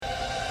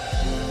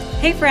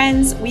Hey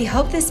friends, we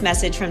hope this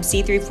message from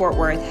C3 Fort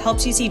Worth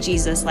helps you see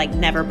Jesus like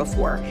never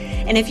before.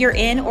 And if you're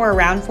in or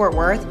around Fort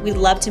Worth, we'd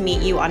love to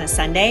meet you on a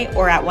Sunday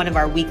or at one of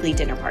our weekly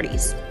dinner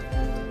parties.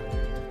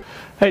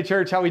 Hey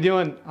church, how we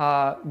doing?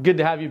 Good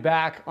to have you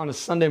back on a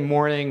Sunday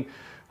morning.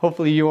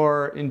 Hopefully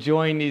you're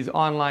enjoying these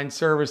online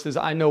services.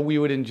 I know we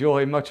would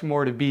enjoy much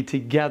more to be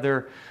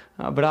together.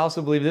 But I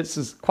also believe this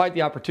is quite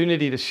the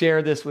opportunity to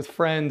share this with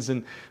friends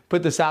and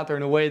put this out there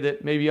in a way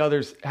that maybe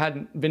others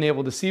hadn't been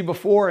able to see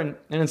before, and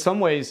in some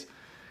ways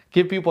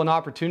give people an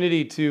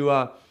opportunity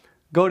to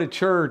go to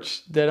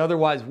church that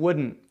otherwise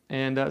wouldn't.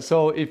 And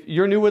so if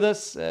you're new with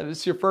us, this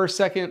is your first,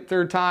 second,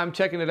 third time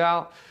checking it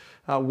out,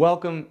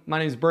 welcome. My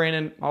name is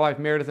Brandon. My wife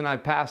Meredith and I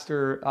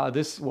pastor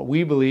this, what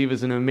we believe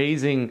is an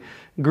amazing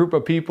group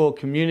of people,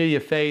 community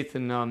of faith,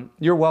 and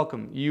you're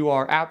welcome. You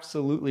are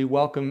absolutely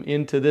welcome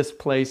into this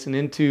place and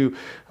into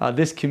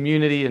this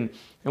community, and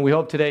we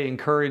hope today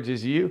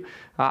encourages you.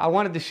 I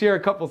wanted to share a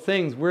couple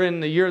things. We're in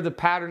the year of the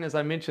pattern, as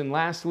I mentioned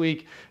last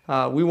week.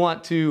 We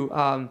want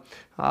to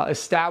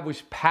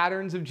establish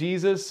patterns of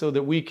Jesus so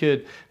that we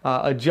could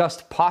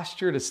adjust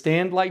posture to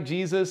stand like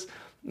Jesus,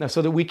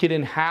 so that we could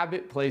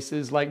inhabit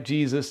places like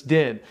Jesus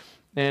did.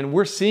 And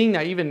we're seeing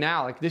that even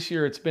now. Like this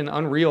year, it's been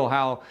unreal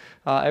how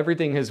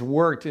everything has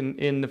worked.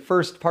 In the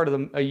first part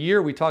of a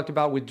year, we talked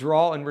about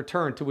withdrawal and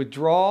return. To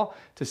withdraw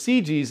to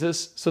see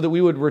Jesus so that we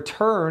would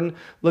return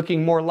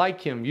looking more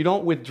like him. You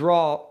don't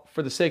withdraw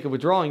for the sake of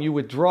withdrawing. You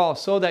withdraw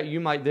so that you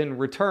might then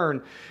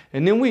return.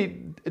 And then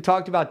we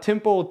talked about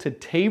temple to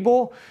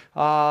table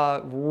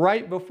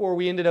right before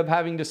we ended up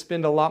having to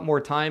spend a lot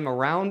more time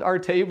around our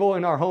table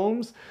in our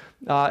homes.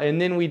 And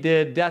then we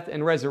did death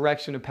and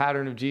resurrection, a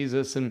pattern of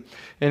Jesus. And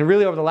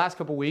really over the last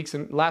couple weeks,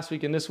 and last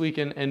week and this week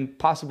and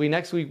possibly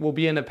next week, we'll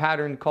be in a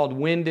pattern called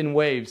wind and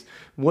waves.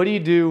 What do you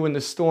do when the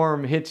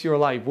storm hits your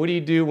life? What do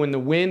you do when the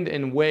wind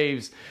and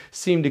waves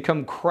seem to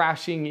come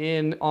crashing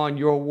in on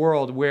your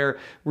world, where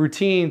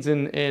routines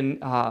and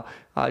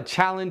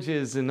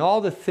challenges and all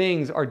the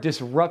things are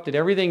disrupted?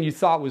 Everything you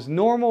thought was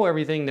normal,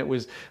 everything that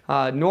was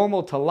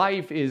normal to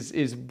life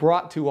is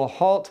brought to a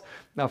halt.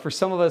 Now, for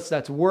some of us,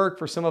 that's work.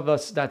 For some of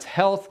us, that's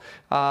health.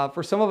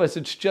 For some of us,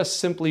 it's just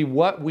simply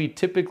what we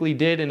typically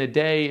did in a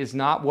day is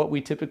not what we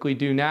typically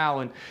do now.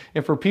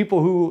 And for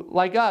people who,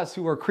 like us,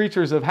 who are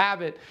creatures of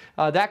habit,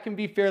 that can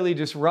be fairly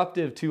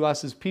disruptive to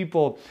us as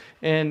people.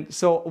 And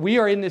so we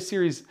are in this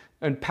series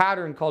and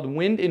pattern called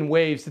Wind and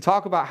Waves to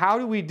talk about how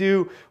do we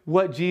do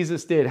what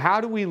Jesus did? How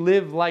do we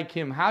live like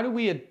him? How do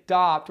we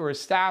adopt or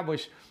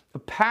establish a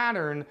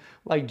pattern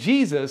like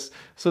Jesus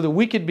so that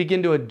we could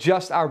begin to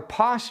adjust our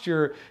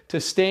posture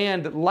to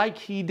stand like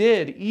he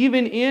did,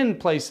 even in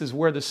places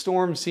where the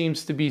storm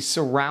seems to be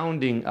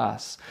surrounding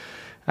us.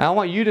 And I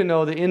want you to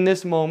know that in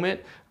this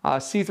moment,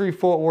 C3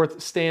 Fort Worth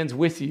stands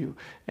with you,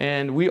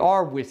 and we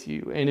are with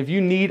you. And if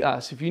you need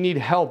us, if you need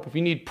help, if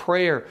you need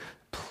prayer,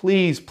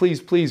 please, please,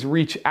 please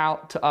reach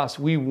out to us.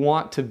 We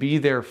want to be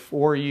there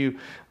for you.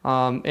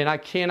 And I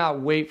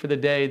cannot wait for the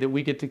day that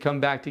we get to come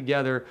back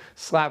together,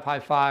 slap high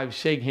fives,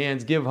 shake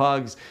hands, give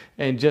hugs,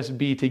 and just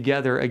be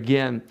together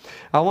again.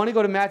 I want to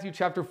go to Matthew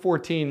chapter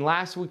 14.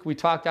 Last week we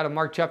talked out of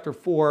Mark chapter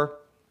 4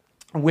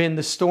 when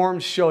the storm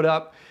showed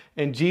up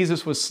and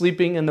Jesus was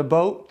sleeping in the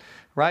boat.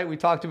 Right? We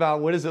talked about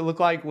what does it look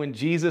like when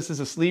Jesus is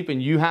asleep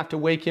and you have to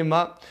wake him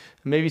up.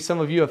 Maybe some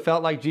of you have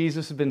felt like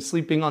Jesus has been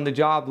sleeping on the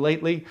job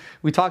lately.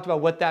 We talked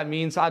about what that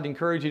means. I'd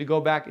encourage you to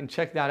go back and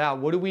check that out.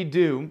 What do we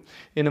do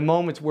in the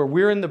moments where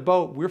we're in the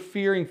boat, we're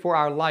fearing for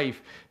our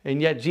life, and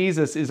yet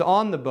Jesus is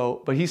on the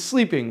boat, but he's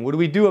sleeping? What do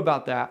we do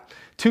about that?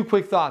 Two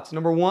quick thoughts.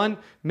 Number one,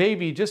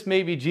 maybe, just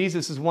maybe,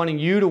 Jesus is wanting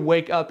you to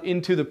wake up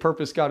into the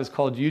purpose God has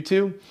called you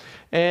to.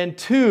 And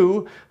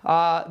two,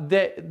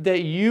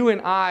 that you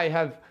and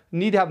I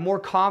need to have more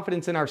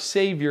confidence in our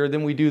Savior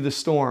than we do the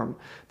storm.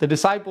 The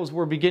disciples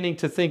were beginning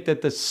to think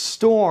that the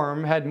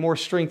storm had more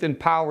strength and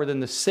power than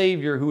the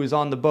Savior who is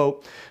on the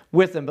boat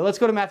with them. But let's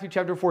go to Matthew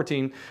chapter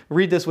 14.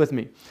 Read this with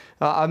me.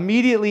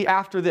 Immediately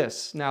after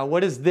this. Now,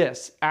 what is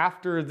this?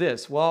 After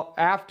this. Well,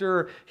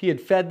 after he had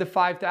fed the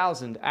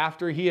 5,000,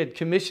 after he had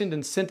commissioned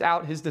and sent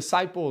out his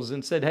disciples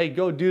and said, hey,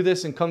 go do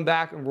this and come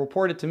back and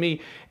report it to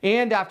me.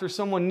 And after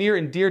someone near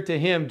and dear to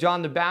him,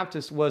 John the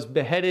Baptist, was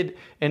beheaded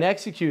and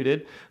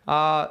executed.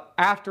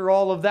 After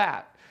all of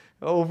that,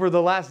 over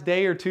the last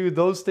day or two,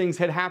 those things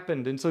had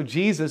happened. And so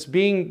Jesus,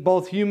 being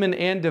both human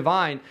and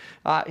divine,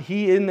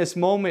 he in this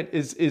moment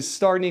is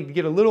starting to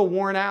get a little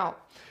worn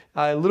out,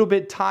 a little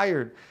bit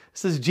tired. It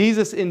says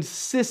Jesus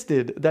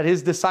insisted that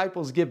his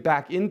disciples get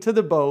back into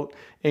the boat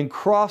and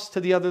cross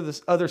to the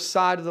other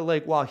side of the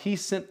lake while he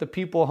sent the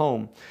people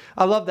home.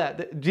 I love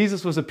that.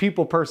 Jesus was a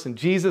people person.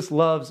 Jesus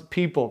loves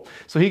people.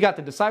 So he got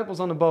the disciples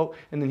on the boat,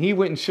 and then he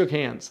went and shook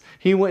hands.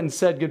 He went and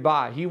said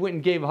goodbye. He went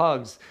and gave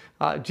hugs.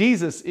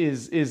 Jesus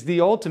is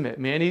the ultimate,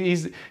 man.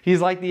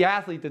 He's like the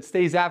athlete that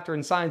stays after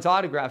and signs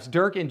autographs.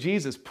 Dirk and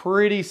Jesus,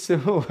 pretty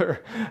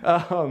similar.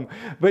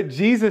 But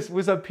Jesus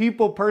was a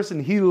people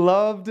person. He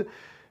loved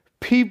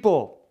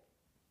people.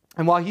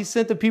 And while he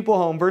sent the people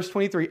home, verse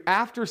 23,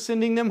 after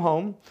sending them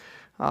home,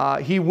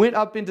 he went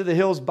up into the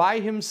hills by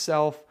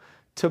himself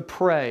to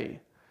pray.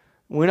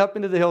 Went up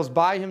into the hills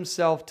by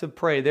himself to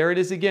pray. There it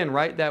is again,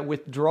 right? That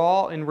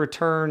withdraw and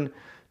return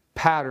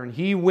pattern.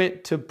 He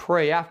went to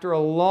pray. After a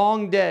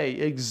long day,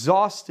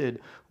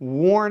 exhausted,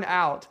 worn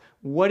out,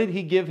 what did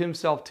he give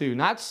himself to?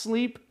 Not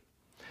sleep,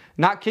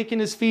 not kicking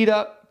his feet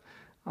up,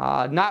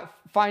 not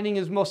finding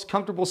his most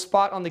comfortable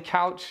spot on the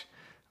couch.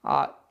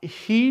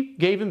 He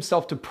gave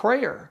himself to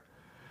prayer.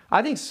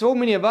 I think so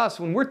many of us,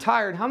 when we're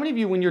tired, how many of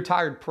you, when you're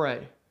tired,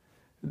 pray?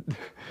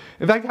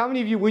 In fact, how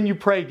many of you, when you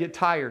pray, get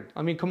tired?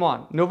 I mean, come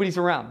on, nobody's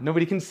around.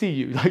 Nobody can see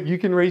you. Like, you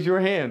can raise your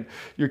hand.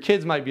 Your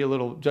kids might be a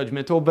little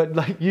judgmental, but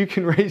like, you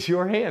can raise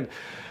your hand.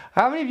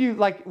 How many of you,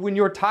 like, when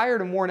you're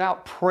tired and worn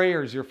out,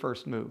 prayer is your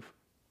first move?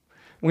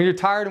 When you're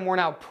tired and worn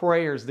out,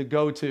 prayer is the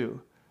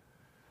go-to.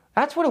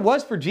 That's what it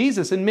was for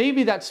Jesus, and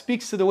maybe that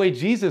speaks to the way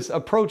Jesus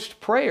approached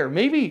prayer.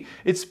 Maybe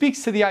it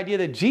speaks to the idea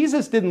that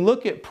Jesus didn't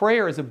look at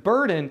prayer as a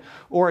burden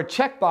or a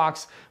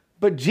checkbox,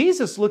 but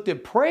Jesus looked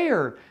at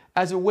prayer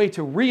as a way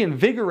to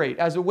reinvigorate,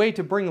 as a way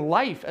to bring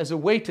life, as a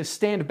way to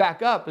stand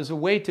back up, as a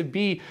way to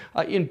be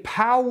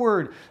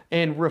empowered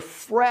and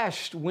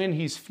refreshed when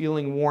he's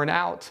feeling worn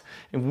out.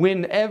 And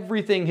when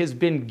everything has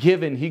been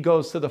given, he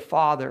goes to the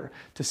Father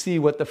to see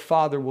what the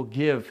Father will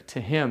give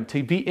to him,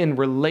 to be in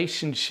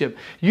relationship.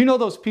 You know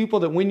those people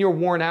that when you're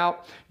worn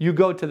out, you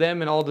go to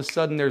them and all of a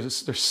sudden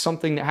there's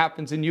something that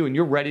happens in you and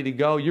you're ready to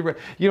go. You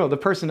know, the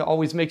person that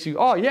always makes you,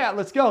 oh yeah,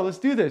 let's go, let's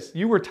do this.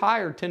 You were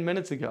tired 10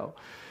 minutes ago.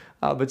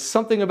 But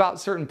something about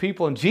certain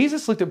people, and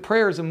Jesus looked at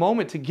prayer as a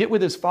moment to get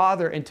with his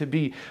Father and to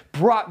be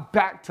brought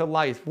back to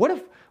life.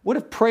 What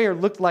if prayer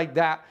looked like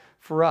that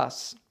for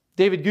us?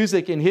 David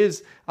Guzik, in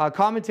his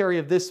commentary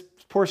of this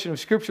portion of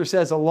Scripture,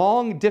 says, a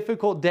long,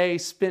 difficult day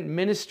spent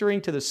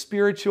ministering to the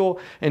spiritual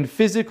and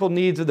physical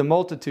needs of the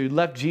multitude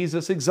left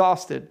Jesus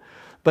exhausted.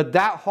 But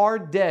that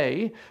hard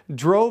day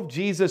drove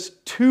Jesus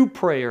to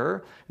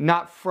prayer,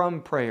 not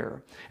from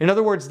prayer. In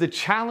other words, the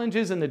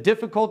challenges and the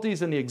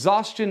difficulties and the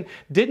exhaustion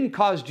didn't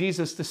cause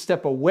Jesus to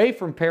step away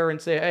from prayer and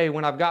say, hey,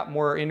 when I've got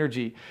more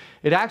energy.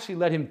 It actually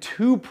led him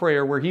to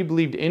prayer where he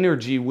believed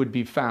energy would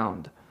be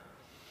found.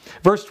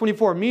 Verse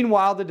 24,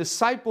 meanwhile, the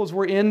disciples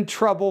were in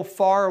trouble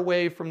far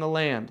away from the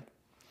land.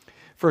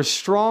 For a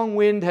strong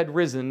wind had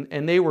risen,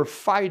 and they were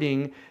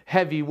fighting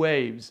heavy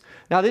waves.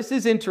 Now, this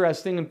is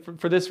interesting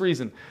for this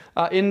reason.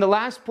 In the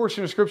last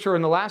portion of Scripture,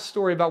 in the last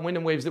story about wind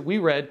and waves that we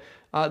read,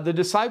 the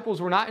disciples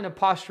were not in a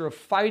posture of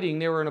fighting,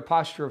 they were in a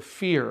posture of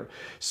fear.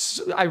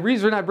 So, the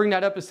reason I bring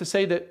that up is to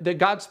say that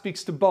God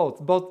speaks to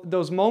both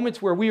those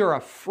moments where we are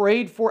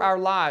afraid for our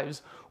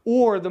lives,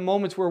 or the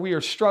moments where we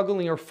are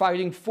struggling or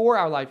fighting for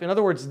our life. In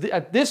other words,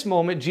 at this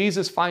moment,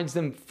 Jesus finds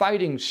them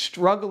fighting,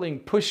 struggling,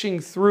 pushing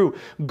through,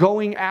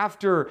 going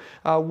after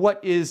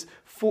what is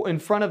in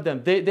front of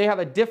them. They have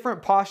a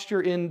different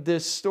posture in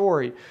this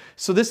story.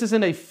 So this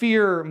isn't a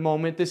fear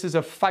moment, this is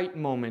a fight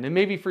moment. And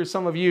maybe for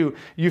some of you,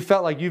 you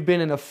felt like you've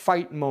been in a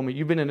fight moment,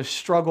 you've been in a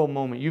struggle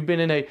moment, you've been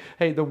in a,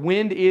 hey, the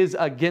wind is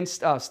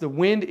against us, the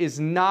wind is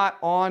not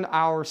on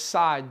our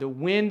side, the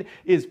wind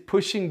is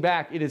pushing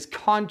back, it is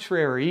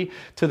contrary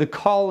to the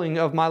calling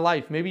of my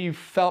life. Maybe you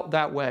felt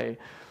that way.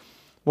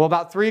 Well,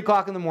 about 3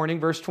 o'clock in the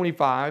morning, verse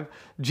 25,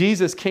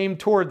 Jesus came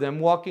toward them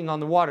walking on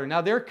the water.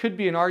 Now, there could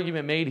be an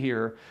argument made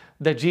here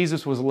that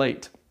Jesus was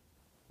late.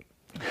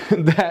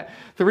 That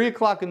 3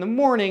 o'clock in the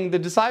morning, the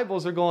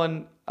disciples are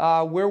going,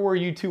 where were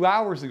you 2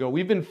 hours ago?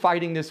 We've been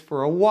fighting this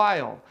for a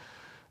while.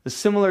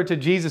 Similar to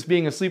Jesus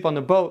being asleep on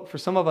the boat, for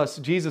some of us,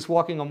 Jesus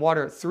walking on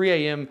water at 3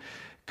 a.m.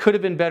 could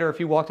have been better if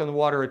he walked on the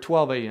water at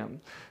 12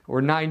 a.m.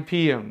 or 9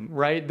 p.m.,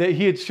 right? That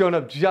he had shown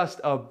up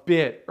just a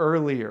bit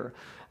earlier.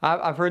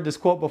 I've heard this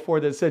quote before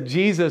that said,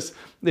 Jesus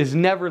is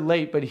never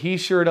late, but he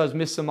sure does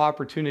miss some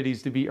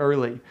opportunities to be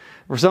early.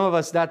 For some of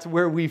us, that's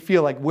where we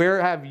feel like, where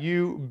have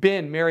you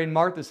been? Mary and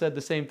Martha said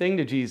the same thing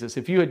to Jesus.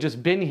 If you had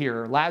just been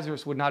here,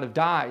 Lazarus would not have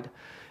died.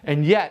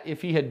 And yet,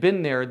 if he had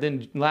been there,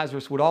 then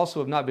Lazarus would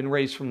also have not been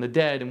raised from the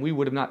dead, and we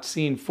would have not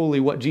seen fully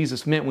what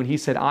Jesus meant when he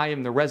said, I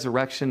am the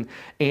resurrection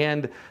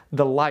and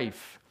the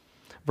life.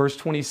 Verse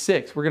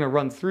 26, we're going to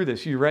run through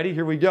this. You ready?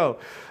 Here we go.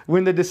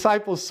 When the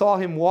disciples saw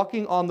him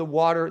walking on the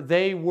water,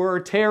 they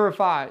were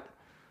terrified.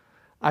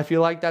 I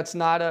feel like that's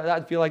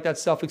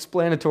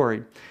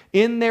self-explanatory.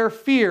 In their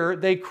fear,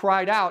 they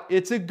cried out,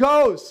 it's a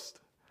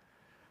ghost.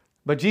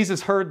 But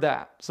Jesus heard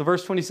that. So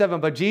verse 27,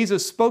 but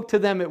Jesus spoke to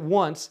them at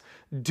once,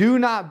 do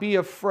not be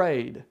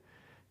afraid.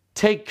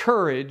 Take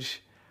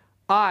courage.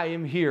 I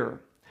am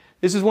here.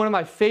 This is one of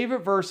my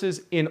favorite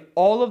verses in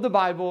all of the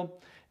Bible.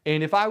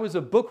 And if I was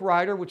a book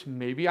writer, which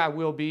maybe I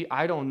will be,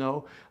 I don't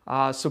know,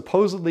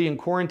 supposedly in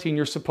quarantine,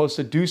 you're supposed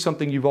to do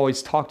something you've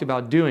always talked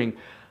about doing.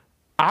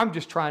 I'm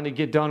just trying to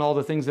get done all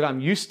the things that I'm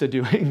used to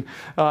doing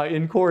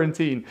in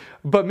quarantine.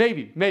 But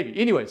maybe.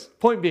 Anyways,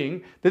 point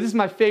being that this is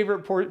my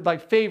favorite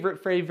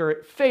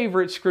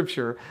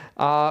scripture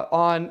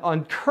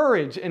on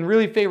courage, and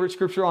really favorite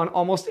scripture on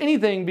almost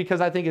anything,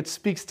 because I think it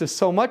speaks to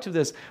so much of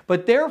this.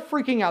 But they're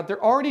freaking out.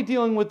 They're already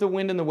dealing with the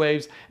wind and the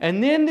waves.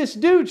 And then this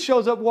dude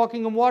shows up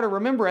walking on water.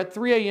 Remember, at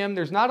 3 a.m.,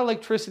 there's not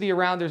electricity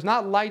around. There's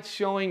not lights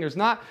showing. There's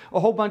not a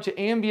whole bunch of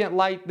ambient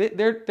light.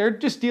 They're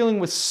just dealing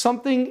with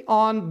something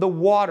on the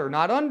water,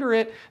 not under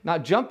it,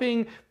 not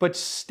jumping, but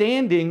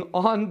standing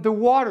on the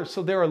water.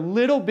 So they're a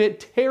little bit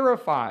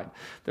terrified.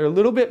 They're a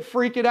little bit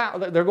freaking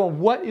out. They're going,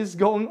 what is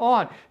going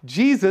on?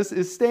 Jesus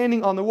is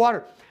standing on the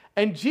water.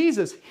 And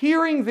Jesus,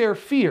 hearing their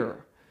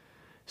fear,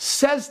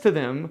 says to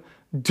them,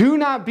 do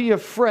not be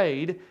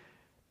afraid,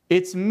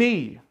 it's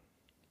me.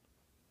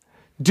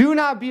 Do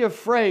not be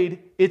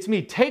afraid, it's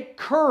me. Take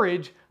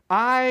courage,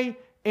 I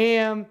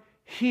am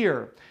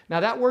here.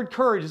 Now that word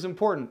courage is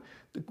important.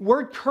 The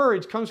word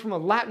courage comes from a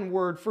Latin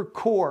word for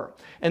core.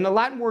 And the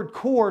Latin word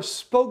core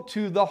spoke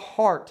to the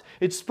heart.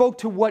 It spoke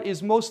to what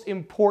is most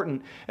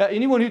important.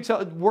 Anyone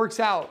who works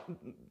out,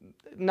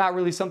 not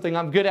really something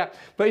I'm good at,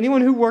 but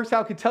anyone who works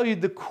out could tell you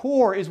the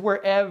core is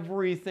where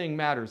everything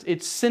matters.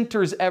 It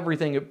centers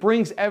everything. It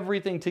brings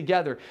everything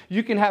together.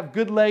 You can have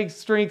good leg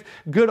strength,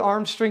 good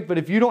arm strength, but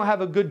if you don't have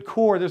a good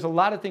core, there's a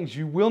lot of things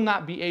you will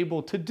not be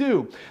able to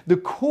do. The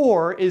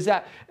core is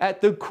at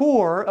the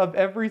core of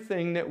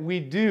everything that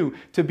we do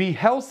to be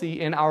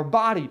healthy in our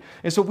body.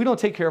 And so if we don't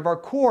take care of our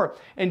core,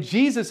 and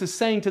Jesus is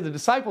saying to the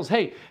disciples,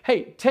 hey,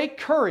 take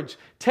courage.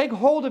 Take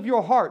hold of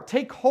your heart.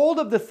 Take hold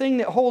of the thing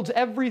that holds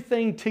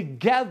everything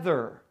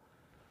together,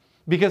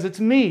 because it's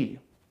me.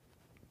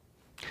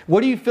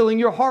 What are you filling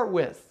your heart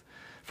with?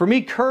 For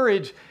me,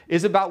 courage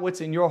is about what's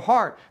in your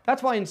heart.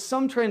 That's why in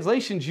some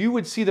translations you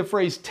would see the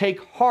phrase,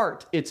 take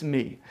heart, it's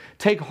me.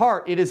 Take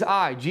heart, it is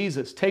I,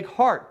 Jesus. Take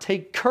heart,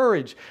 take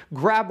courage,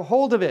 grab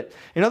hold of it.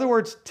 In other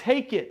words,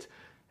 take it,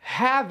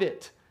 have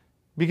it,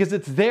 because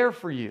it's there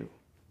for you.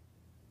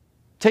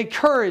 Take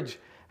courage,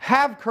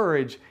 have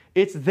courage,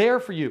 it's there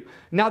for you.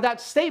 Now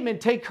that statement,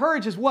 take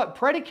courage, is what?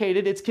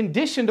 Predicated. It's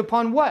conditioned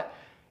upon what?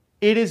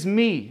 It is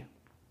me.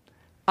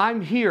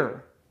 I'm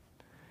here.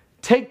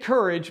 Take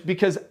courage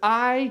because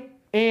I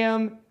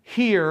am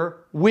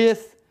here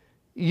with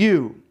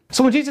you.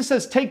 So when Jesus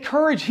says take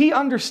courage, he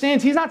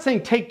understands. He's not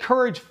saying take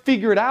courage,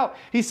 figure it out.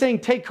 He's saying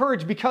take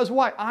courage because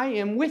why? I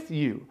am with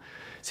you.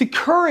 See,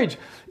 courage,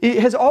 it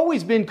has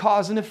always been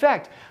cause and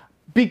effect.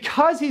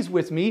 Because he's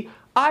with me,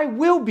 I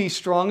will be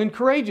strong and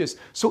courageous.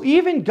 So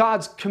even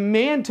God's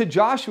command to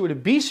Joshua to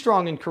be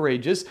strong and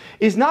courageous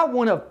is not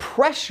one of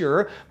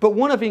pressure, but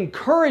one of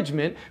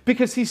encouragement,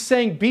 because he's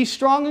saying be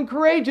strong and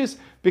courageous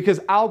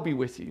because I'll be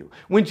with you.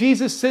 When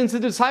Jesus sends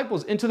the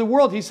disciples into the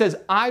world, he says,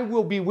 I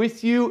will be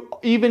with you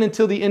even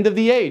until the end of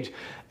the age.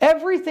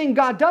 Everything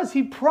God does,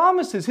 he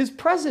promises his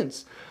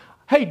presence.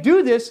 Hey,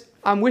 do this,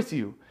 I'm with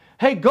you.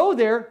 Hey, go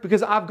there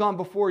because I've gone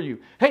before you.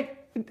 Hey,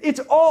 it's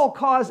all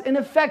cause and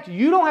effect.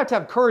 You don't have to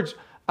have courage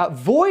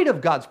void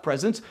of God's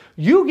presence.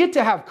 You get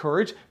to have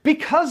courage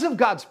because of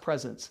God's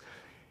presence.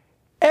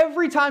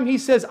 Every time he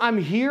says, I'm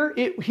here,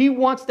 he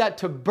wants that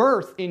to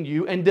birth in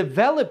you and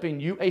develop in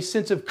you a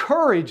sense of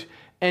courage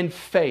and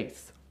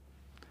faith.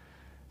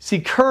 See,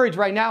 courage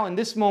right now in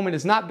this moment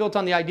is not built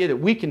on the idea that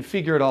we can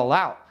figure it all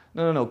out.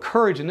 No.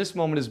 Courage in this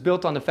moment is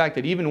built on the fact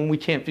that even when we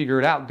can't figure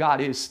it out, God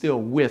is still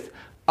with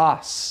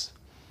us.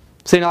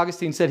 St.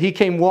 Augustine said he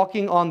came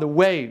walking on the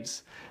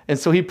waves, and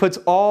so he puts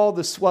all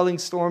the swelling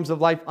storms of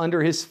life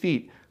under his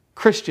feet.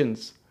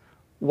 Christians,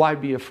 why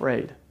be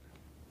afraid?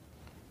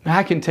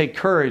 I can take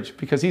courage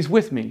because he's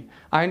with me.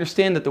 I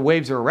understand that the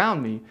waves are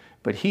around me,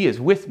 but he is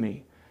with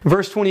me.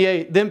 Verse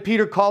 28, then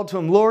Peter called to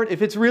him, Lord,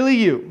 if it's really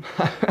you.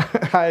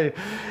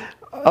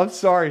 I'm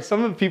sorry,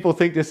 some of the people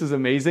think this is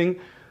amazing.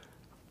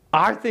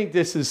 I think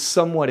this is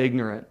somewhat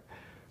ignorant.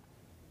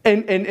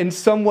 And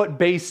somewhat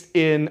based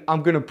in,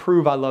 I'm going to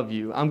prove I love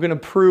you. I'm going to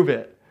prove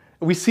it.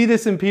 We see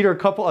this in Peter a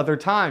couple other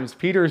times.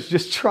 Peter is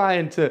just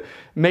trying to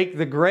make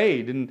the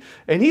grade.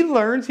 And he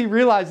learns, he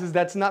realizes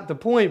that's not the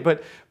point.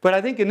 But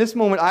I think in this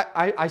moment,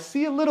 I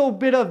see a little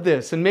bit of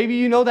this. And maybe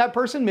you know that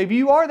person. Maybe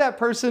you are that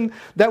person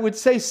that would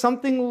say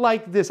something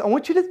like this. I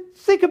want you to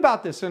think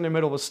about this in the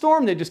middle of a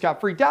storm. They just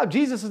got freaked out.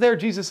 Jesus is there.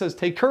 Jesus says,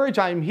 take courage.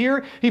 I am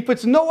here. He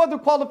puts no other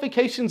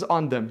qualifications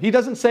on them. He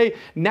doesn't say,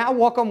 now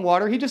walk on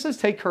water. He just says,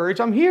 take courage.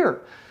 I'm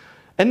here.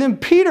 And then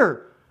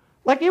Peter,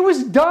 like it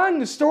was done.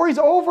 The story's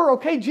over.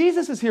 Okay,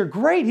 Jesus is here.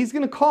 Great. He's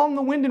going to calm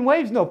the wind and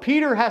waves. No,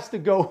 Peter has to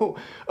go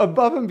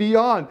above and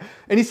beyond.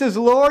 And he says,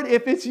 Lord,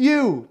 if it's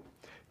you,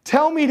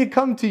 tell me to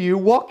come to you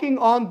walking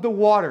on the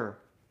water.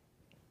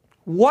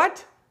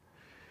 What?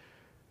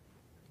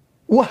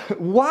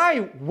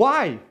 Why?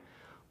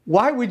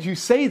 Why would you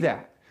say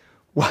that?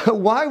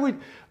 Why would,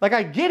 like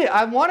I get it.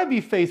 I want to be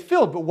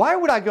faith-filled, but why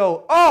would I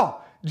go,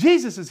 oh,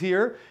 Jesus is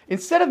here,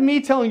 instead of me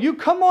telling you,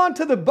 come on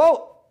to the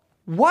boat?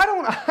 Why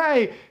don't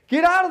I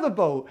get out of the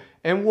boat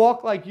and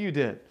walk like you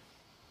did?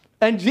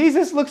 And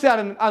Jesus looks at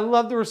him. I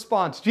love the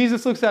response.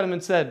 Jesus looks at him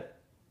and said,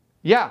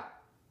 yeah,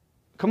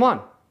 Come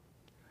on.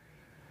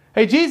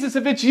 Hey, Jesus,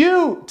 if it's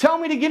you, tell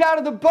me to get out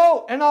of the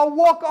boat and I'll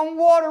walk on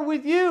water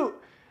with you.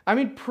 I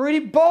mean, pretty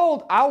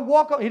bold. I'll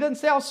walk on. He doesn't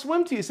say I'll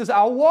swim to you. He says,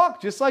 I'll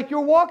walk just like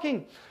you're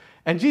walking.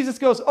 And Jesus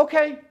goes,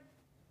 okay.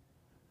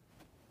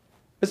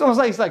 It's almost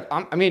like he's like,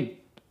 I mean,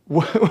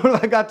 what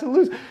have I got to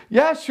lose?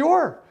 Yeah,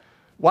 sure.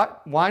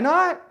 Why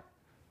not?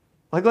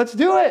 Like, let's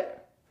do it.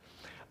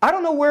 I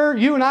don't know where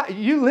you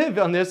live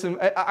on this, and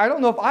I don't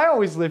know if I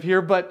always live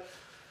here, but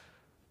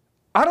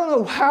I don't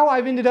know how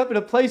I've ended up in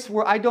a place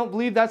where I don't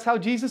believe that's how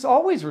Jesus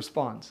always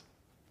responds.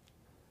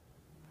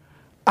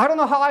 I don't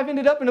know how I've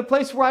ended up in a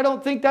place where I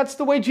don't think that's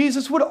the way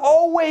Jesus would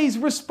always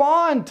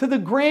respond to the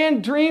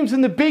grand dreams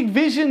and the big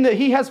vision that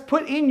He has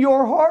put in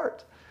your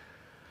heart.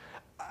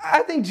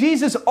 I think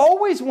Jesus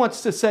always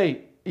wants to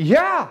say,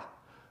 yeah,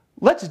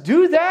 let's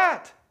do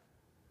that.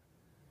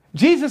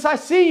 Jesus, I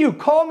see you.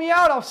 Call me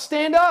out. I'll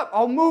stand up.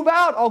 I'll move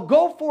out. I'll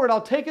go for it.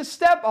 I'll take a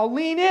step. I'll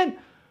lean in.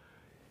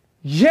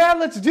 Yeah,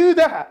 let's do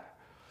that.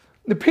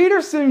 The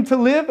Peter seemed to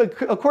live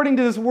according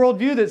to this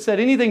worldview that said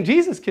anything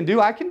Jesus can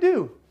do, I can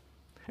do.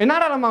 And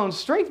not out of my own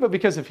strength, but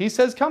because if He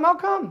says come, I'll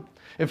come.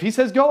 If He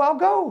says go, I'll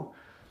go.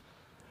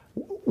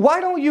 Why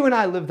don't you and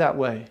I live that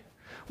way?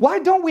 Why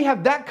don't we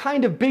have that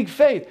kind of big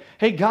faith?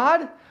 Hey,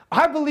 God,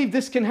 I believe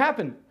this can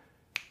happen.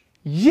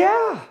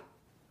 Yeah.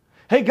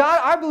 Hey,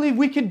 God, I believe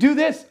we can do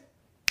this.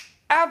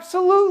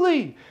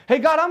 Absolutely. Hey,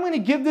 God, I'm going to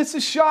give this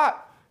a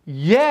shot.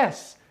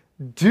 Yes,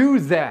 do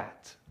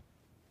that.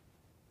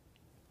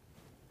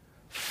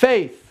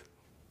 Faith,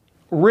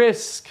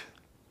 risk,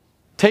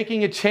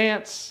 taking a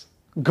chance,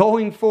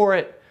 going for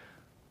it,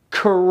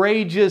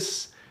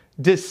 courageous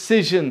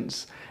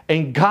decisions.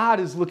 And God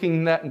is looking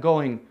at that and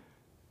going,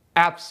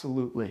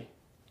 absolutely.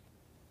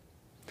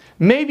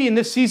 Maybe in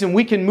this season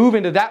we can move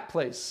into that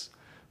place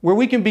where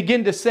we can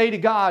begin to say to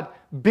God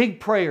big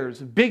prayers,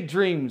 big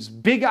dreams,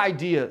 big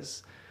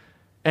ideas.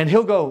 And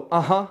He'll go,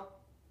 uh-huh.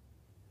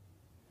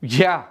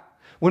 Yeah.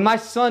 When my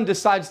son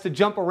decides to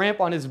jump a ramp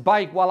on his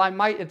bike, while I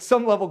might at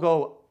some level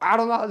go, I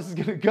don't know how this is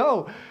going to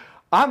go,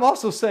 I'm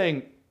also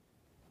saying,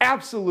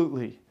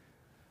 absolutely.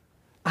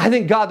 I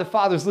think God the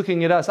Father is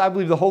looking at us. I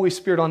believe the Holy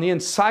Spirit on the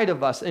inside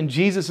of us and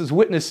Jesus'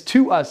 witness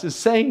to us is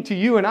saying to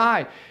you and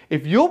I,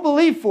 if you'll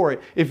believe for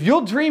it, if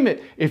you'll dream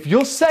it, if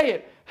you'll say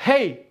it,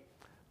 hey,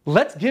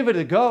 let's give it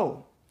a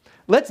go.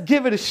 Let's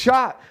give it a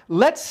shot.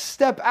 Let's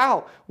step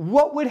out.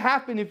 What would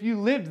happen if you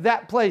lived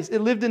that place? It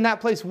lived in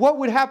that place. What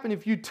would happen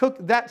if you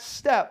took that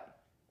step?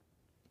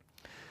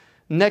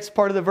 Next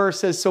part of the verse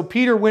says, so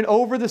Peter went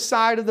over the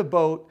side of the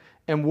boat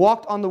and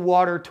walked on the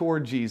water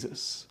toward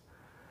Jesus.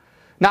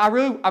 Now,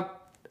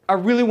 I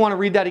really want to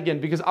read that again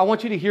because I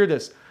want you to hear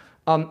this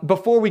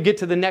before we get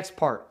to the next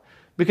part.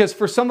 Because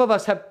for some of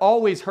us have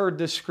always heard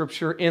this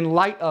scripture in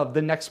light of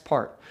the next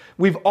part.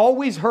 We've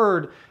always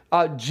heard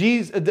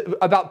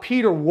about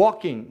Peter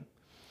walking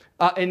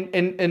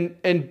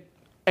and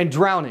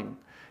drowning.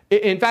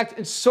 In fact,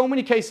 in so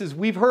many cases,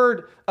 we've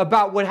heard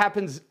about what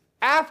happens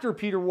after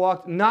Peter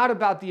walked, not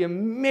about the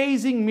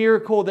amazing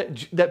miracle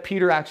that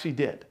Peter actually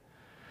did.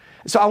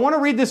 So I want to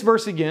read this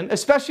verse again,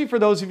 especially for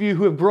those of you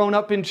who have grown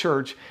up in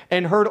church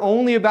and heard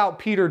only about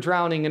Peter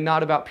drowning and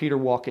not about Peter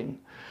walking.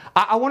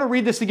 I want to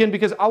read this again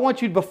because I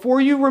want you, before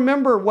you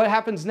remember what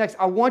happens next,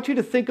 I want you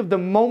to think of the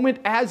moment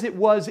as it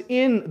was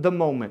in the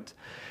moment.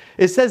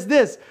 It says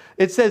this,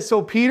 it says,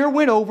 so Peter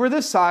went over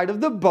the side of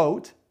the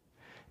boat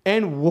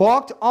and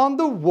walked on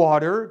the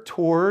water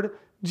toward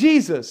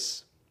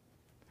Jesus.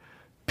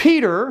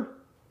 Peter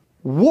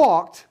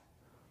walked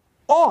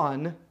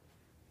on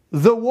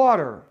the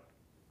water.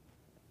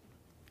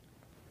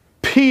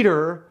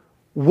 Peter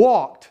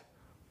walked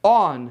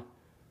on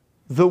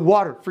the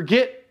water.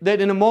 Forget that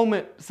in a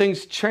moment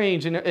things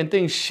change and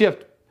things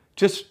shift.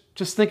 Just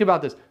think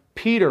about this.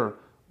 Peter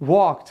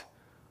walked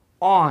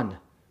on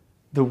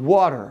the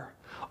water.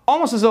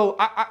 Almost as though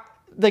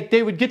like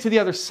they would get to the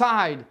other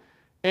side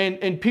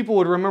and people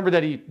would remember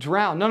that he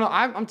drowned. No,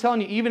 I'm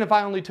telling you, even if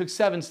I only took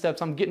 7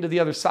 steps, I'm getting to the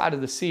other side of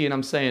the sea and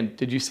I'm saying,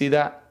 did you see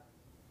that?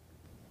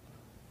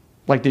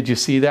 Like, did you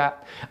see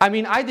that? I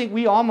mean, I think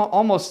we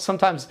almost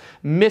sometimes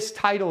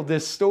mistitle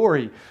this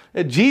story.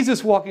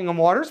 Jesus walking on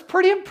water is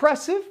pretty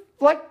impressive,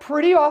 like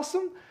pretty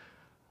awesome.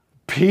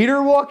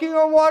 Peter walking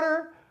on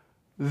water,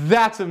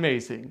 that's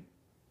amazing,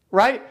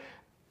 right?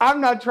 I'm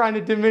not trying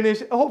to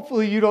diminish.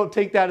 Hopefully you don't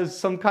take that as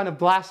some kind of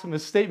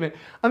blasphemous statement.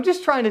 I'm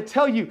just trying to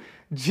tell you,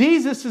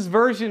 Jesus'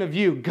 version of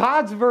you,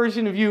 God's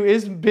version of you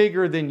is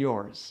bigger than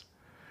yours.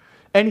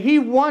 And He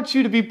wants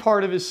you to be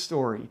part of His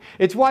story.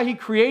 It's why He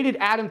created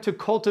Adam to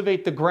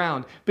cultivate the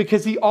ground,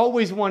 because He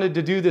always wanted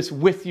to do this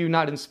with you,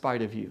 not in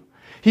spite of you.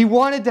 He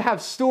wanted to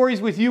have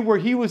stories with you where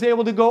He was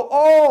able to go,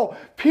 oh,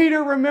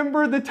 Peter,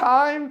 remember the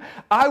time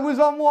I was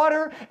on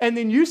water? And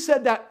then you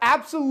said that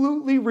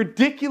absolutely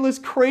ridiculous,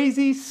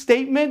 crazy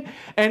statement.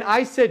 And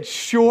I said,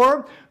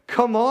 sure,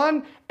 come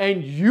on.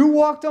 And you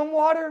walked on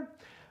water?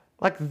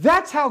 Like,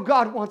 that's how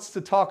God wants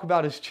to talk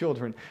about His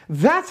children.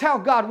 That's how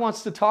God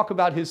wants to talk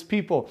about His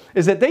people,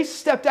 is that they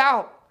stepped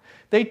out.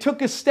 They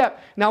took a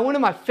step. Now, one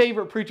of my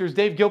favorite preachers,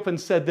 Dave Gilpin,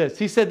 said this.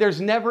 He said, there's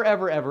never,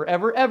 ever, ever,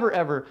 ever, ever,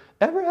 ever,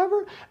 ever,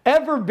 ever,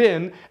 ever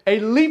been a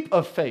leap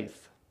of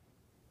faith.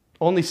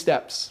 Only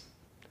steps.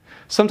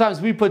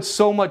 Sometimes we put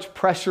so much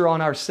pressure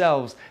on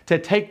ourselves to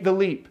take the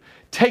leap,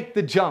 take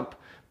the jump.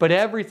 But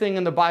everything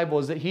in the Bible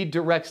is that he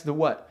directs the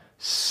what?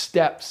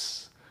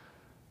 Steps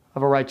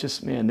of a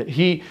righteous man.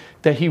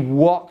 That he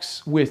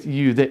walks with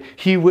you. That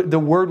the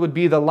word would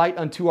be the light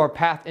unto our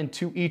path and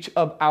to each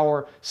of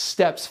our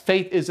steps.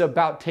 Faith is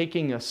about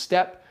taking a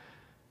step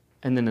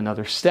and then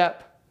another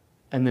step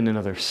and then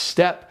another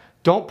step.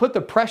 Don't put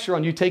the pressure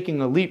on you taking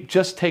a leap.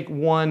 Just take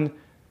one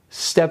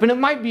step. And it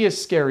might be a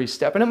scary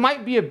step. And it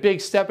might be a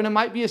big step. And it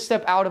might be a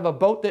step out of a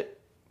boat that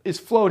is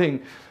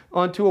floating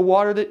onto a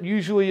water that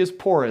usually is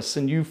porous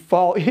and you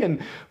fall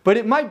in. But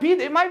it might be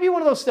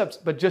one of those steps.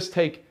 But just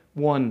take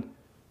one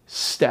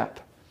step.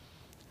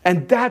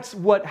 And that's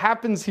what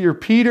happens here.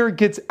 Peter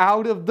gets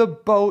out of the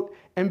boat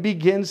and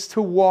begins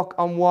to walk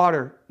on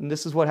water. And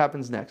this is what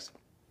happens next.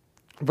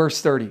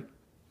 Verse 30.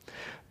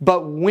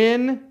 But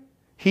when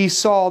he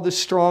saw the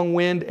strong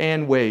wind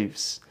and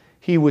waves,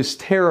 he was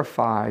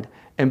terrified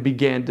and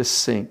began to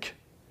sink.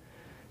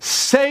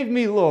 Save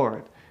me,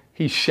 Lord,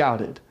 he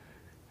shouted.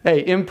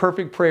 Hey,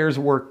 imperfect prayers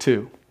work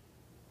too.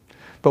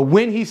 But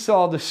when he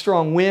saw the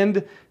strong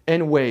wind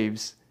and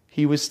waves,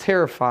 he was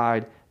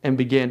terrified and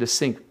began to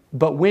sink.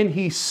 But when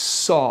he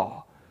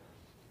saw,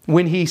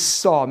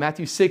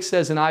 Matthew 6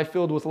 says, an eye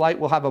filled with light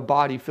will have a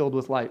body filled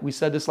with light. We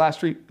said this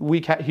last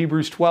week.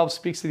 Hebrews 12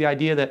 speaks to the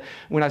idea that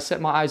when I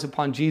set my eyes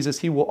upon Jesus,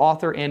 he will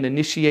author and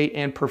initiate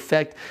and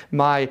perfect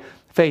my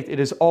faith. It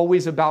is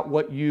always about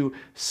what you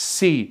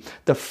see.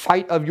 The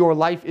fight of your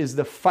life is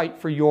the fight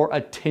for your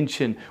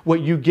attention,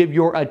 what you give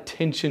your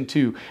attention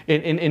to.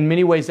 In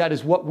many ways, that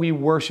is what we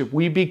worship.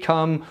 We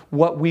become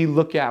what we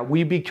look at.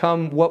 We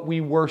become what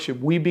we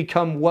worship. We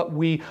become what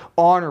we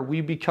honor.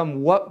 We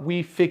become what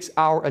we fix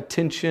our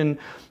attention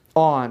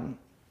on.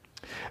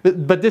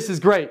 But this is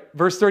great.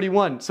 Verse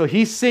 31. So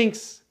he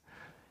sinks,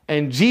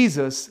 and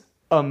Jesus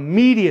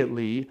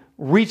immediately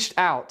reached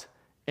out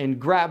and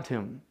grabbed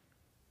him.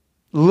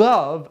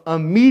 Love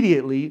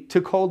immediately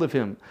took hold of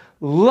him.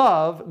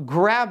 Love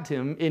grabbed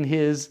him in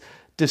his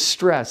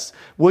distress.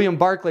 William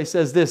Barclay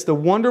says this, the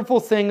wonderful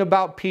thing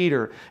about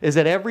Peter is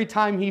that every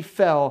time he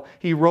fell,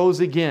 he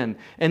rose again.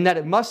 And that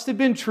it must have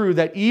been true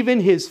that even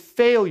his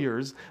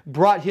failures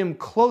brought him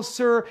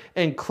closer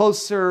and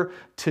closer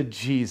to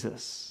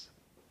Jesus.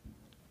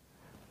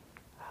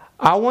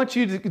 I want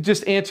you to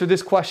just answer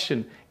this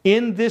question.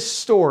 In this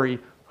story,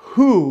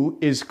 who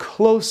is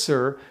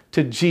closer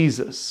to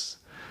Jesus?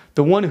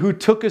 The one who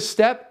took a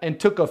step and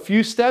took a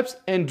few steps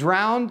and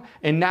drowned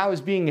and now is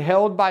being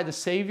held by the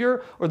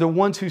Savior, or the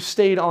ones who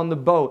stayed on the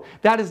boat?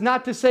 That is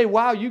not to say,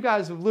 wow, you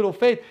guys have little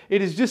faith.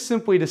 It is just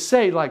simply to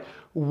say, like,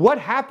 what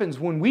happens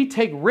when we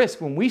take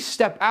risk, when we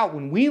step out,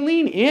 when we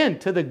lean in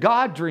to the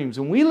God dreams,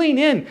 when we lean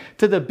in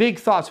to the big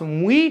thoughts,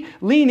 when we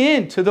lean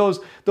into those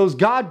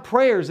God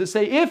prayers that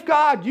say, if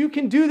God, you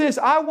can do this,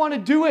 I want to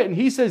do it. And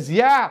he says,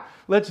 yeah,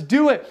 let's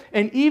do it.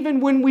 And even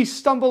when we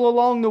stumble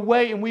along the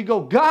way and we go,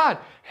 God,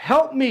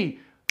 help me.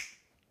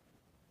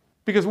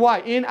 Because why?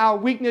 In our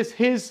weakness,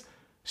 his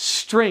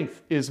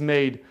strength is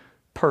made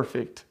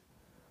perfect.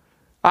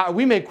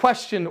 We may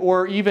question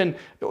or even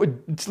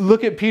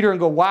look at Peter and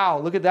go, wow,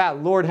 look at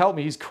that. Lord, help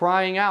me. He's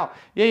crying out.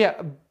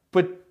 Yeah.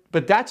 But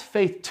that's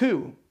faith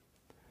too.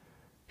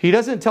 He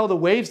doesn't tell the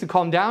waves to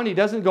calm down. He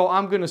doesn't go,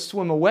 I'm going to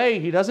swim away.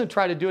 He doesn't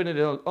try to do it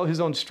in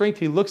his own strength.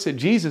 He looks at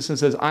Jesus and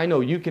says, I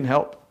know you can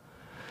help.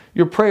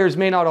 Your prayers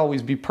may not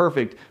always be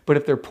perfect, but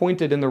if they're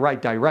pointed in the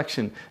right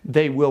direction,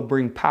 they will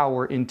bring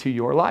power into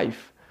your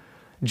life.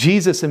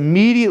 Jesus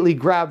immediately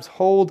grabs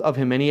hold of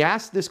him and he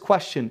asks this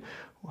question,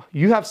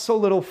 you have so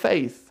little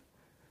faith.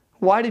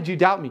 Why did you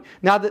doubt me?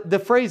 Now, the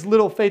phrase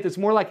little faith is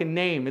more like a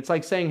name. It's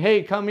like saying,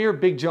 hey, come here,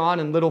 Big John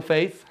and little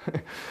faith.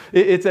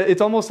 It's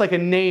almost like a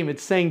name.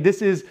 It's saying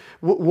this is,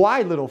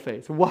 why little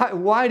faith?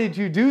 Why did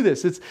you do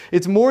this?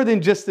 It's more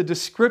than just a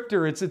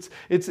descriptor.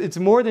 It's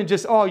more than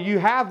just, oh, you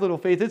have little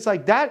faith. It's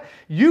like that.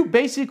 You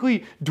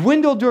basically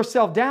dwindled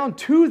yourself down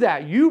to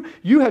that. You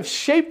have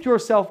shaped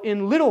yourself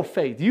in little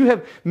faith. You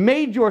have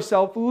made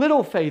yourself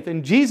little faith.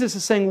 And Jesus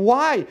is saying,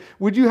 why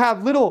would you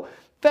have little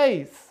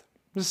faith?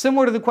 It's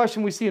similar to the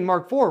question we see in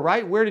Mark 4,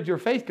 right? Where did your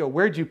faith go?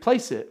 Where did you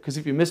place it? Because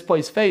if you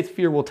misplace faith,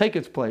 fear will take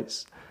its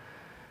place.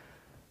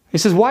 He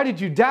says, why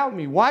did you doubt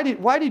me? Why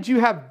did you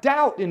have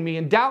doubt in me?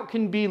 And doubt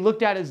can be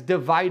looked at as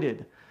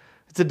divided.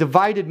 It's a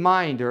divided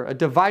mind or a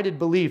divided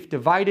belief,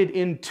 divided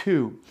in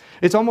two.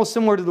 It's almost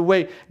similar to the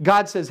way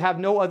God says, have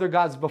no other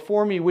gods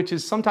before me, which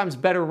is sometimes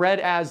better read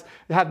as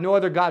have no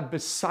other God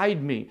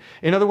beside me.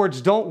 In other words,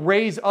 don't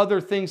raise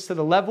other things to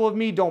the level of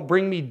me. Don't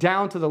bring me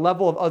down to the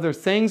level of other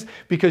things,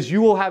 because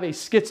you will have a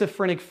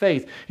schizophrenic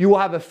faith. You will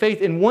have a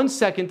faith in 1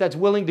 second that's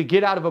willing to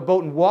get out of a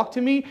boat and walk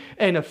to me,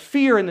 and a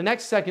fear in the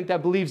next second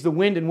that believes the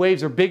wind and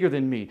waves are bigger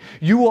than me.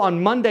 You will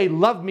on Monday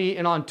love me,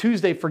 and on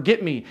Tuesday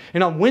forget me,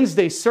 and on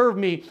Wednesday serve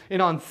me,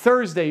 and on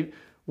Thursday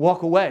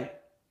walk away.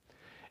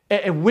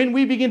 And when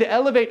we begin to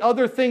elevate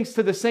other things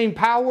to the same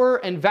power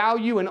and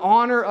value and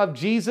honor of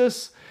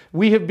Jesus,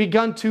 we have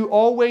begun to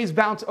always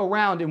bounce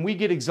around, and we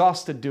get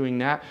exhausted doing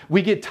that.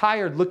 We get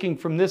tired looking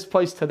from this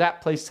place, to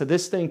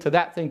this thing, to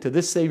that thing, to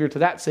this Savior, to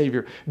that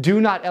Savior. Do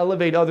not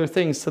elevate other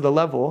things to the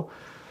level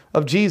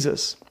of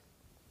Jesus.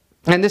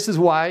 And this is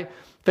why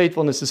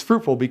faithfulness is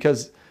fruitful,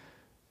 because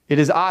it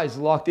is eyes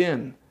locked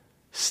in,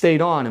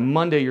 stayed on, and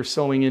Monday you're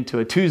sowing into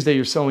it. Tuesday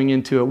you're sowing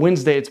into it.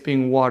 Wednesday it's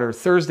being watered.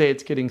 Thursday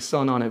it's getting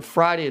sun on it.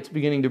 Friday it's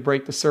beginning to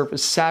break the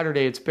surface.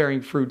 Saturday it's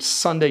bearing fruit.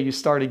 Sunday you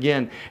start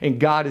again, and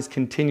God is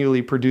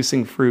continually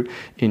producing fruit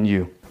in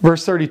you.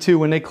 Verse 32,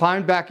 when they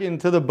climbed back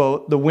into the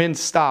boat, the wind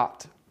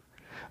stopped.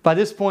 By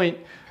this point,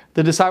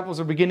 the disciples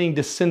are beginning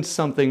to sense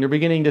something. They're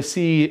beginning to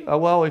see,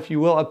 well, if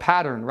you will, a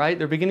pattern, right?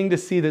 They're beginning to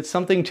see that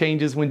something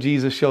changes when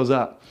Jesus shows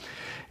up.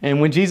 And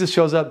when Jesus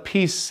shows up,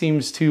 peace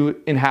seems to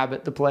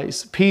inhabit the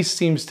place. Peace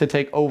seems to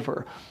take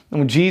over. And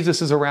when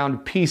Jesus is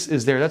around, peace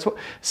is there. That's what,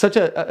 such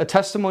a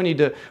testimony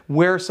to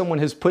where someone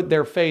has put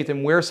their faith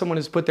and where someone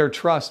has put their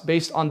trust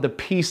based on the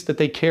peace that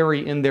they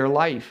carry in their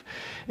life.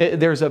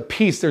 There's a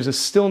peace, there's a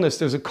stillness,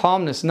 there's a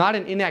calmness, not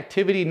an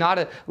inactivity, not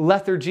a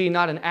lethargy,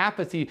 not an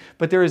apathy,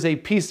 but there is a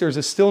peace, there's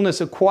a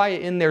stillness, a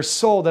quiet in their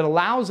soul that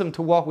allows them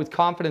to walk with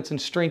confidence and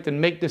strength and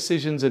make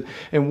decisions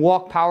and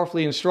walk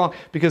powerfully and strong,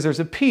 because there's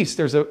a peace,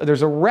 there's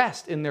a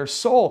rest in their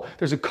soul,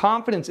 there's a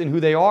confidence in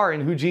who they are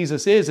and who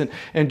Jesus is.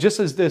 And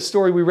just as the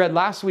story we read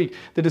last week,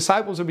 the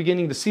disciples are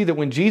beginning to see that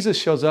when Jesus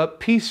shows up,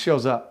 peace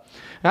shows up.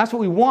 And that's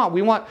what we want.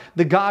 We want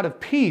the God of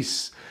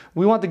peace.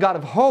 We want the God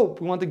of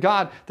hope. We want the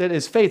God that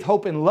is faith,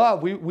 hope, and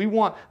love. We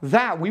want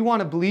that. We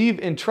want to believe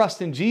and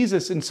trust in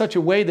Jesus in such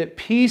a way that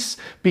peace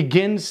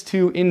begins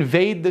to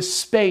invade the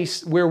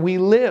space where we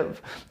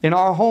live. In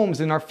our homes,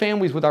 in our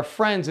families, with our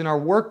friends, in our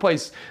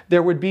workplace,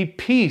 there would be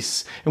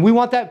peace. And we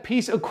want that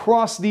peace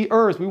across the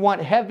earth. We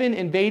want heaven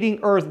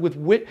invading earth.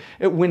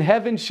 When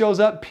heaven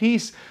shows up,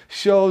 peace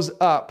shows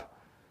up.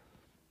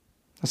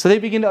 So they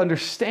begin to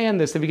understand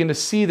this. They begin to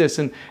see this.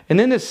 And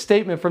then this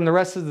statement from the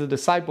rest of the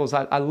disciples,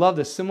 I love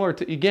this, similar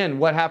to, again,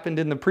 what happened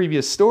in the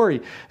previous story.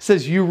 It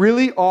says, you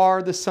really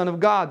are the Son of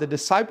God. The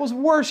disciples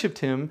worshiped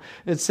him.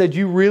 It said,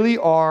 you really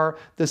are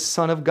the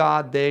Son of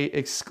God, they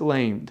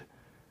exclaimed.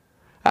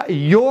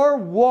 Your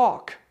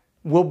walk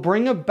will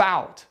bring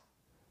about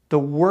the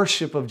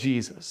worship of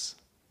Jesus.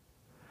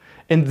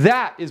 And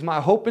that is my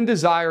hope and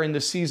desire in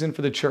this season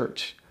for the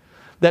church.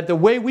 That the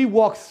way we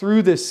walk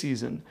through this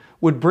season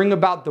would bring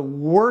about the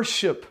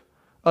worship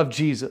of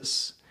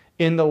Jesus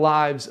in the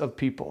lives of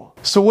people.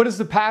 So what is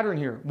the pattern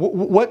here?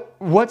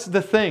 What's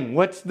the thing?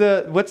 What's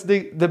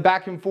the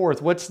back and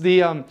forth? What's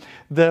the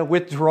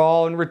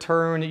withdrawal and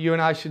return that you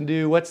and I should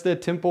do? What's the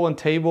temple and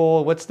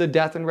table? What's the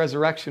death and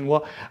resurrection?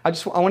 Well, I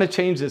want to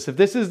change this. If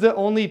this is the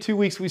only 2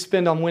 weeks we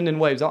spend on wind and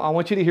waves, I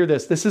want you to hear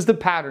this. This is the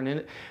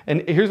pattern.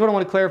 And here's what I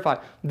want to clarify.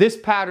 This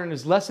pattern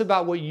is less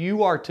about what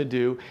you are to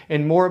do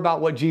and more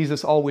about what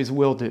Jesus always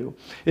will do.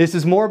 This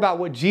is more about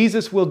what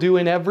Jesus will do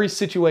in every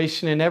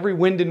situation, in every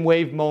wind and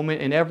wave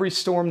moment, in every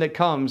storm that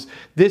comes.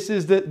 This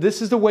is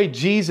the way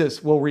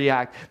Jesus will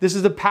react. This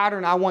is the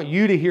pattern I want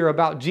you to hear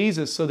about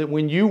Jesus, so that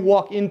when you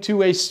walk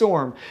into a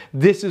storm,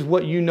 this is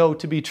what you know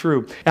to be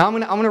true. And I'm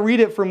going to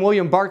read it from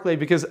William Barclay,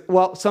 because,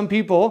 well, some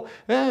people,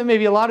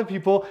 maybe a lot of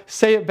people,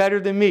 say it better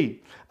than me.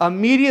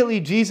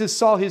 Immediately Jesus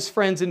saw his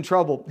friends in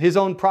trouble. His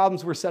own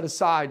problems were set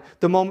aside.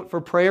 The moment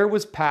for prayer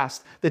was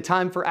past. The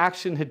time for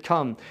action had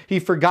come. He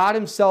forgot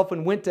himself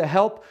and went to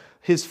help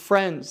his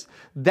friends.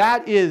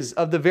 That is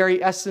of the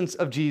very essence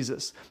of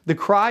Jesus. The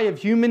cry of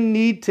human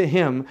need to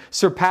him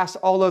surpassed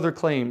all other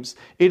claims.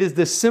 It is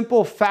the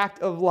simple fact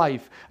of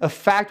life, a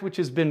fact which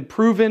has been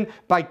proven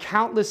by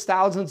countless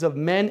thousands of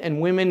men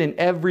and women in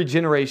every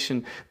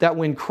generation, that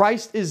when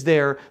Christ is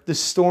there, the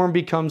storm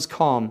becomes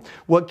calm.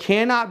 What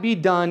cannot be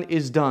done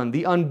is done.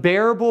 The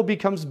unbearable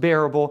becomes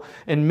bearable,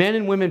 and men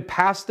and women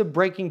pass the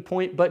breaking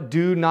point but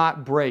do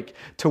not break.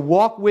 To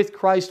walk with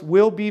Christ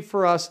will be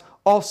for us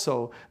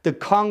also the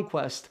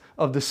conquest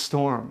of the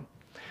storm.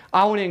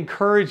 I want to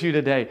encourage you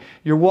today.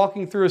 You're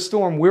walking through a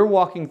storm. We're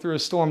walking through a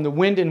storm. The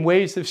wind and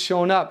waves have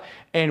shown up,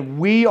 and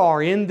we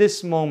are in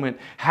this moment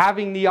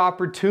having the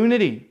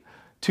opportunity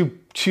to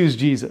choose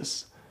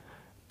Jesus.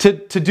 To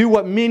do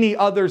what many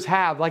others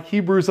have, like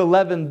Hebrews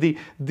 11,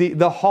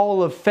 the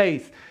hall of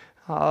faith.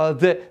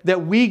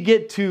 That we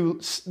get to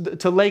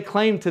lay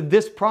claim to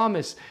this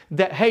promise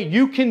that, hey,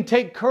 you can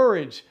take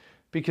courage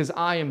because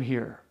I am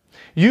here.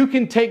 You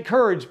can take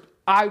courage.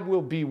 I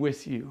will be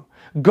with you.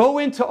 Go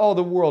into all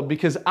the world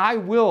because I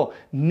will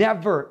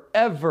never,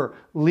 ever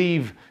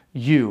leave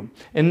you.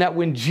 And that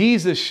when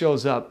Jesus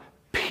shows up,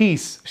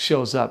 peace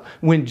shows up.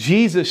 When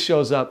Jesus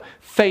shows up,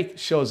 faith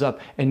shows up.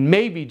 And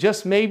maybe,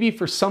 just maybe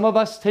for some of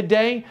us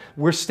today,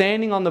 we're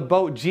standing on the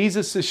boat.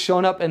 Jesus has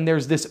shown up and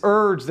there's this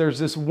urge, there's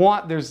this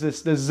want, there's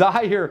this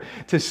desire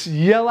to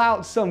yell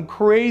out some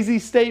crazy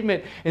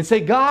statement and say,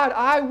 God,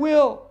 I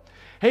will.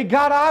 Hey,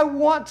 God, I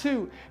want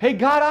to. Hey,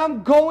 God,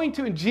 I'm going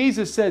to. And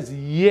Jesus says,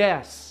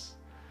 yes,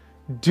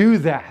 do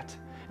that.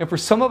 And for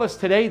some of us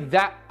today,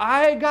 that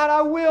God,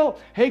 I will.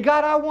 Hey,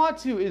 God, I want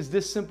to, is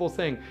this simple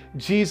thing.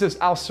 Jesus,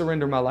 I'll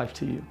surrender my life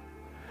to you.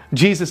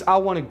 Jesus, I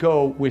want to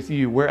go with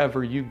you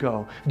wherever you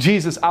go.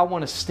 Jesus, I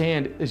want to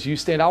stand as you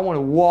stand. I want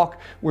to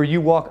walk where you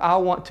walk. I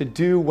want to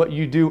do what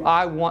you do.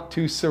 I want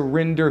to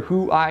surrender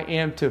who I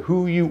am to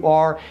who you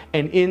are.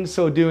 And in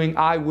so doing,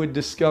 I would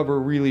discover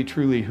really,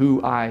 truly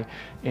who I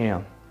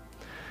am.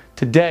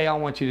 Today, I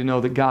want you to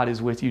know that God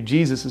is with you.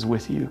 Jesus is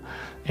with you.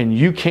 And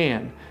you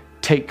can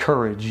take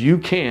courage. You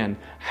can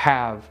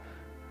have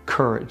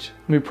courage.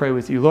 Let me pray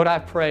with you. Lord, I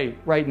pray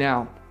right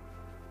now,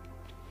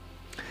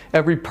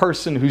 every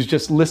person who's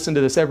just listened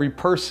to this, every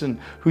person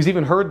who's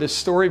even heard this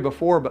story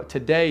before, but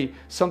today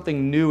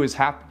something new is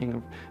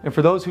happening. And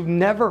for those who've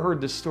never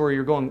heard this story,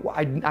 you're going, well,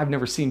 I've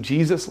never seen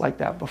Jesus like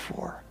that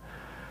before.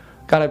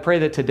 God, I pray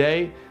that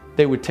today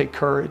they would take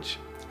courage.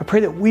 I pray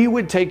that we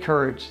would take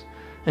courage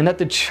and that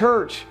the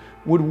church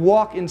would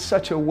walk in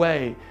such a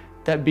way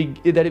that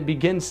it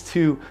begins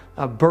to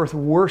birth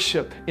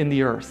worship in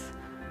the earth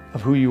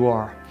of who you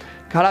are.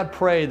 God, I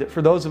pray that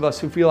for those of us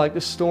who feel like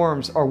the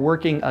storms are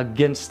working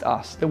against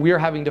us, that we are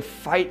having to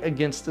fight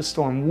against the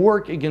storm,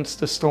 work against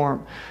the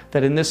storm,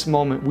 that in this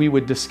moment we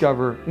would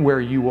discover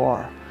where you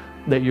are,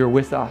 that you're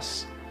with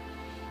us.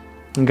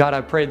 And God,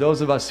 I pray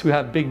those of us who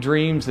have big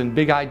dreams and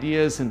big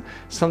ideas and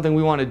something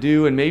we want to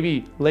do, and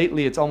maybe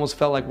lately it's almost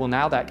felt like, well,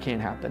 now that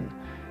can't happen.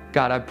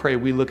 God, I pray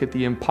we look at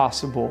the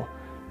impossible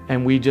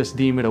and we just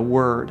deem it a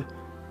word,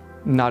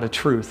 not a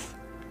truth.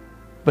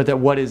 But that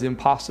what is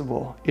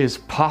impossible is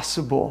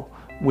possible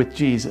with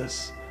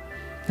Jesus.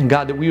 And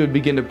God, that we would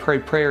begin to pray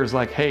prayers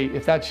like, hey,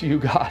 if that's you,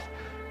 God,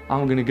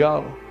 I'm going to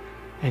go.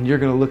 And you're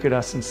going to look at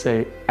us and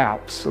say,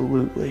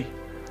 absolutely.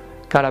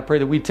 God, I pray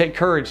that we'd take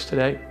courage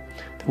today,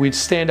 that we'd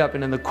stand up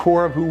and in the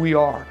core of who we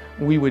are,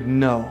 we would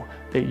know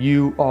that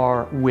you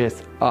are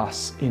with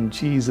us. In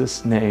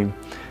Jesus' name,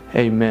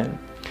 amen.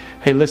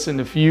 Hey, listen,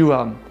 if you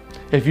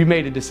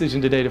made a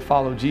decision today to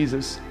follow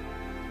Jesus,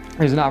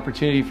 there's an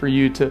opportunity for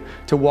you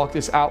to walk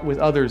this out with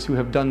others who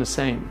have done the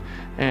same.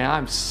 And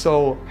I'm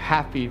so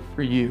happy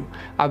for you.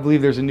 I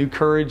believe there's a new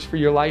courage for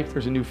your life.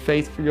 There's a new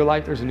faith for your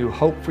life. There's a new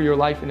hope for your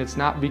life. And it's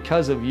not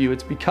because of you.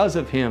 It's because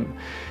of Him.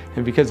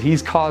 And because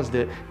He's caused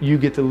it, you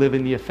get to live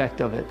in the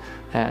effect of it.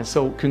 And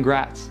so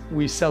congrats.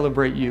 We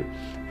celebrate you.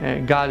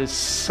 And God is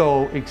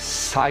so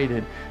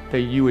excited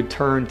that you would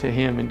turn to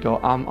Him and go,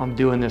 I'm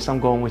doing this. I'm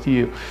going with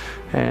you.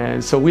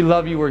 And so we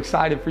love you. We're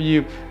excited for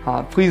you.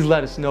 Please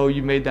let us know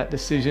you made that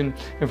decision.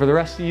 And for the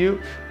rest of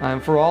you,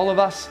 and for all of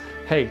us,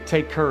 hey,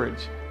 take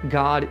courage.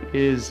 God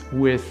is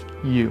with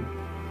you.